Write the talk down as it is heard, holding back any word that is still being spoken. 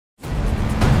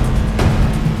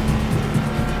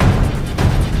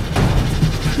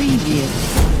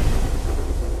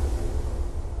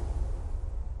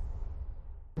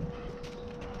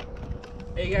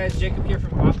Jacob here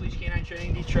from Off-Leash Canine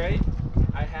Training Detroit.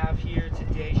 I have here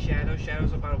today Shadow.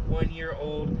 Shadow's about a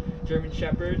 1-year-old German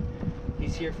Shepherd.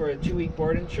 He's here for a 2-week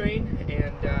board and train,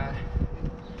 and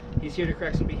he's here to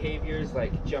correct some behaviors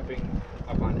like jumping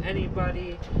up on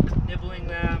anybody, nibbling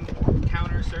them,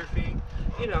 counter surfing,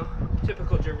 you know,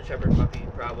 typical German Shepherd puppy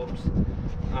problems.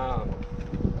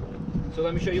 So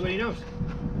let me show you what he knows.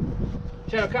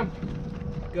 Shadow, come.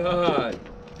 Good.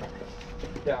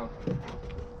 Down.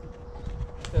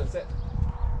 Shadow, sit.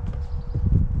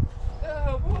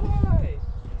 Oh boy.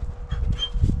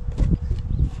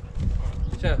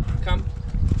 Shadow, come.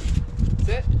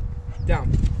 Sit. Down.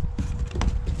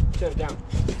 Shadow, down.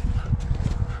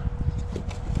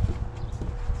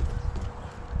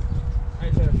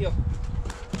 Alright, Shadow, heel.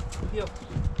 Heel.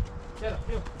 Shadow,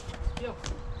 heel. Heel.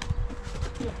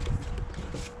 Heel.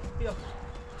 Heel.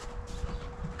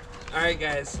 Alright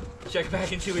guys, check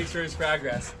back in 2 weeks for his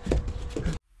progress.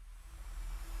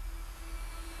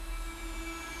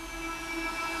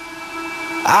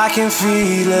 I can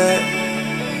feel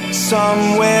it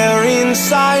somewhere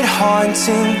inside,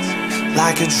 haunting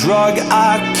like a drug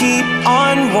I keep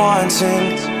on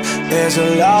wanting. There's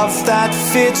a love that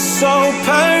fits so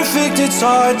perfect, it's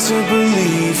hard to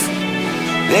believe.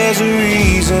 There's a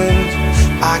reason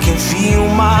I can feel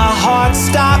my heart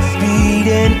stop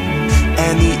beating,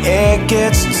 and the air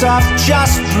gets tough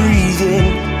just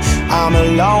breathing. I'm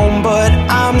alone but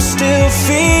I'm still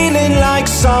feeling like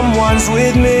someone's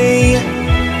with me.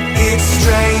 It's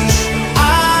strange,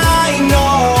 I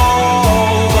know,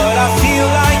 but I feel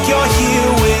like you're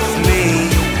here with me,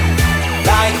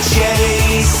 like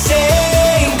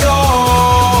chasing ghosts.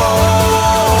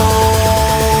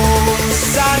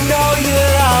 I know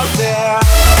you're out there.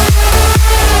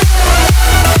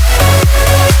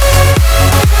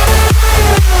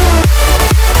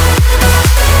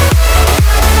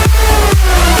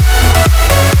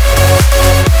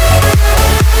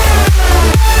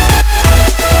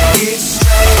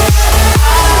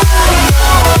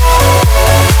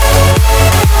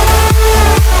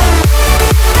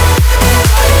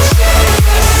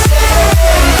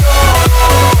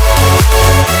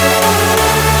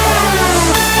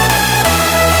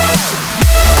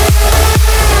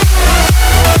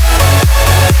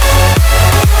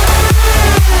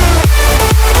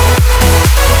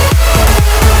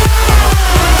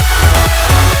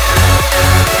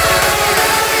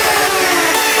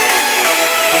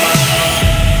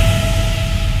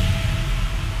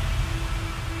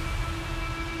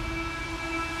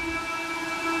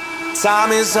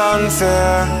 Time is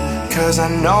unfair, 'cause I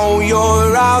know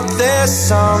you're out there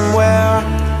somewhere,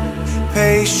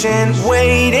 patient,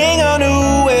 waiting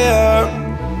unaware,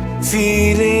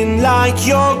 feeling like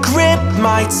your grip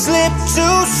might slip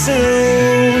too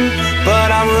soon.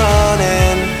 But I'm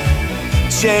running,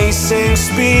 chasing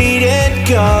speed and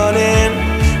gunning.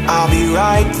 I'll be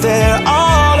right there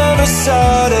all of a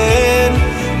sudden.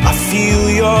 I feel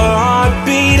your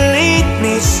heartbeat lead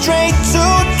me straight to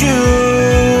you.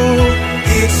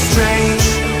 It's strange,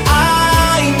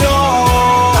 I know,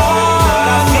 but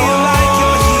I feel like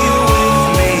you're here with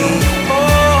me.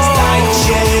 It's like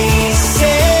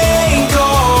chasing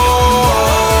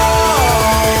ghosts.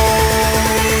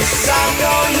 I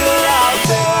know you're out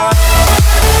there.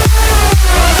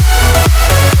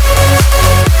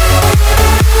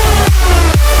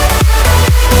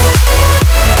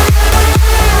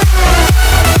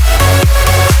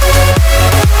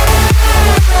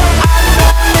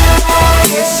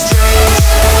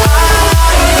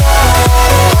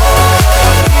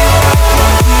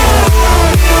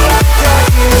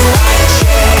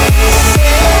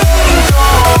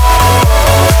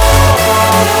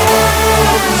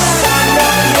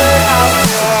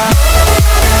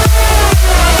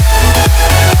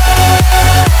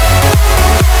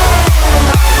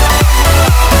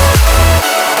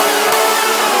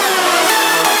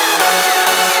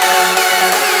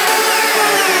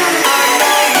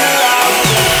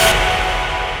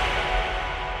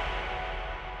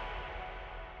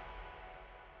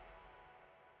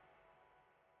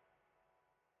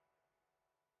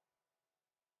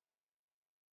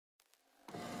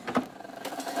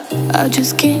 I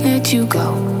just can't let you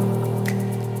go.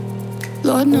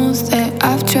 Lord knows that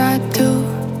I've tried to.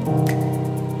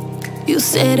 You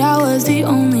said I was the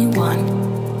only one.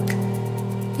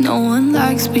 No one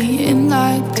likes being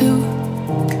lied to.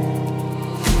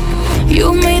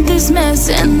 You made this mess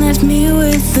and left me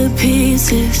with the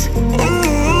pieces.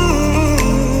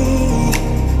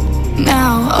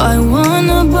 Now I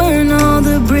wanna burn all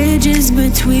the bridges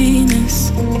between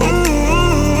us.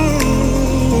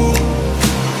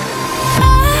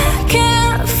 I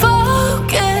can't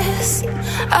focus,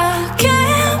 I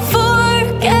can't focus.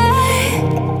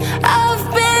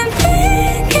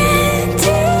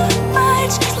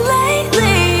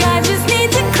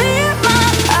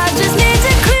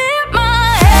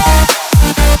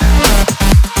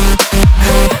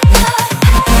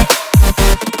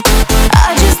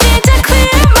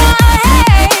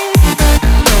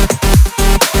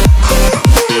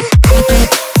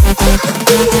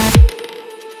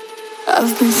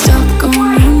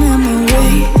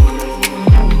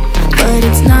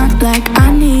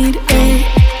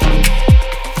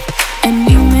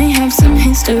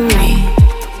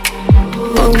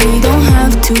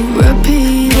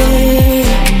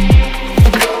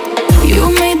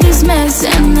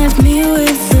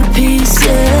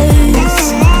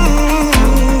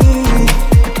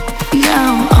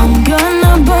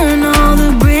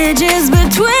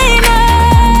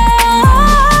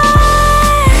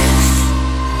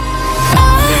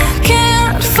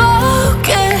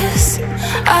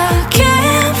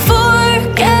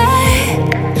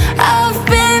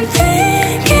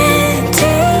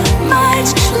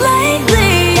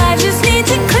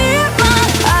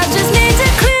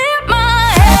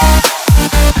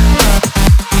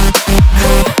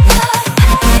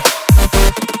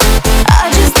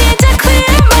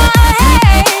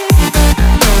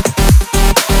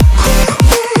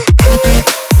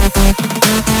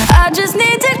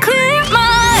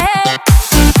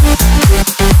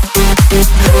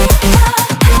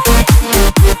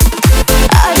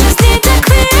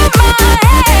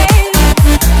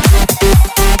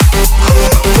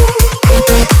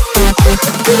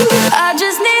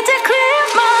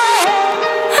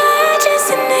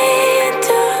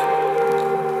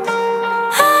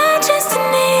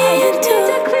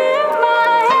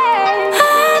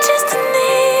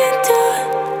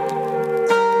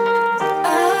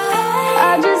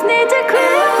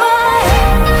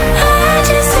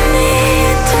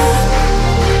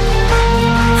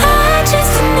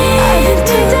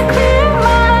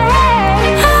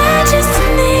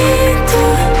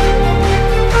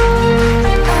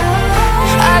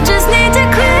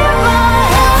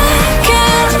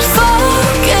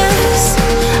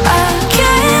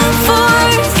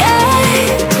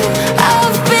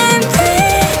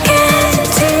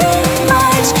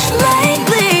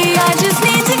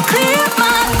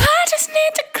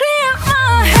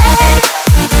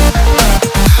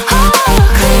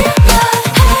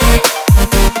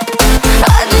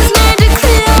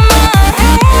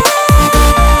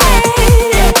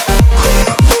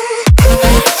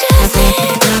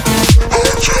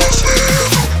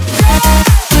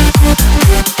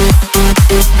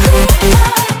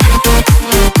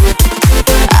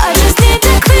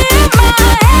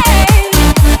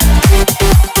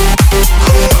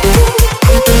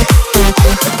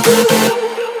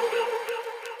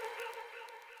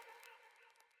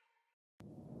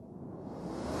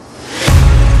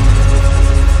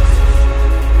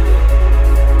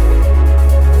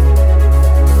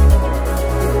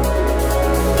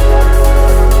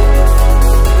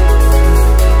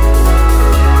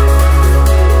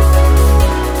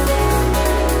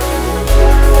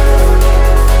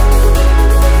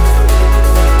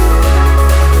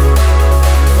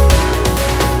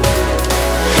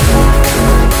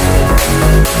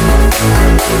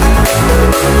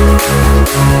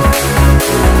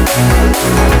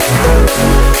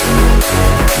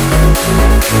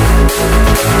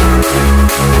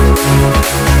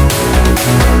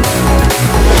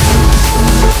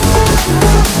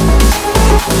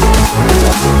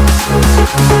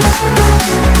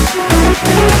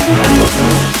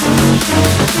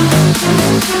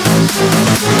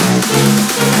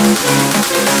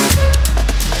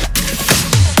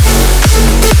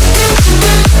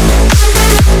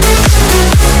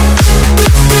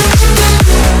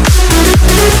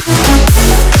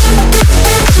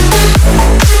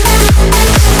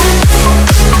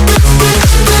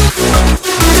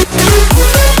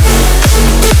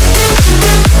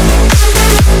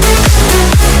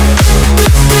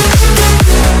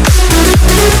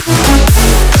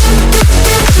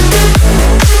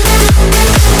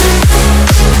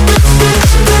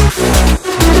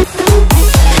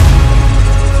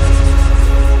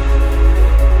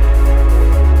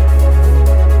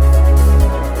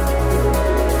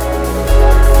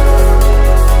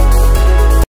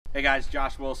 Hey guys,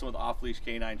 Josh Wilson with Off-Leash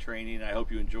Canine Training. I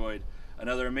hope you enjoyed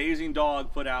another amazing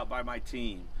dog put out by my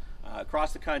team.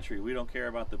 Across the country, we don't care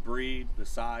about the breed, the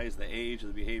size, the age,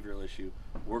 or the behavioral issue.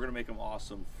 We're going to make them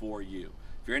awesome for you.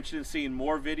 If you're interested in seeing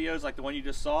more videos like the one you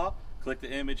just saw, click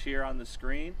the image here on the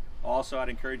screen. Also, I'd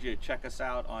encourage you to check us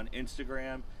out on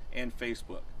Instagram and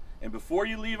Facebook. And before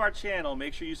you leave our channel,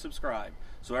 make sure you subscribe.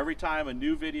 So every time a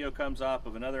new video comes up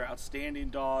of another outstanding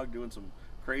dog doing some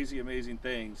crazy, amazing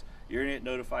things, you're going to get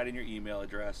notified in your email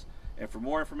address. And for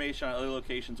more information on other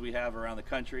locations we have around the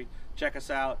country, check us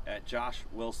out at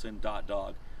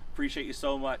joshwilson.dog. Appreciate you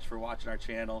so much for watching our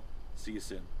channel. See you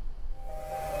soon.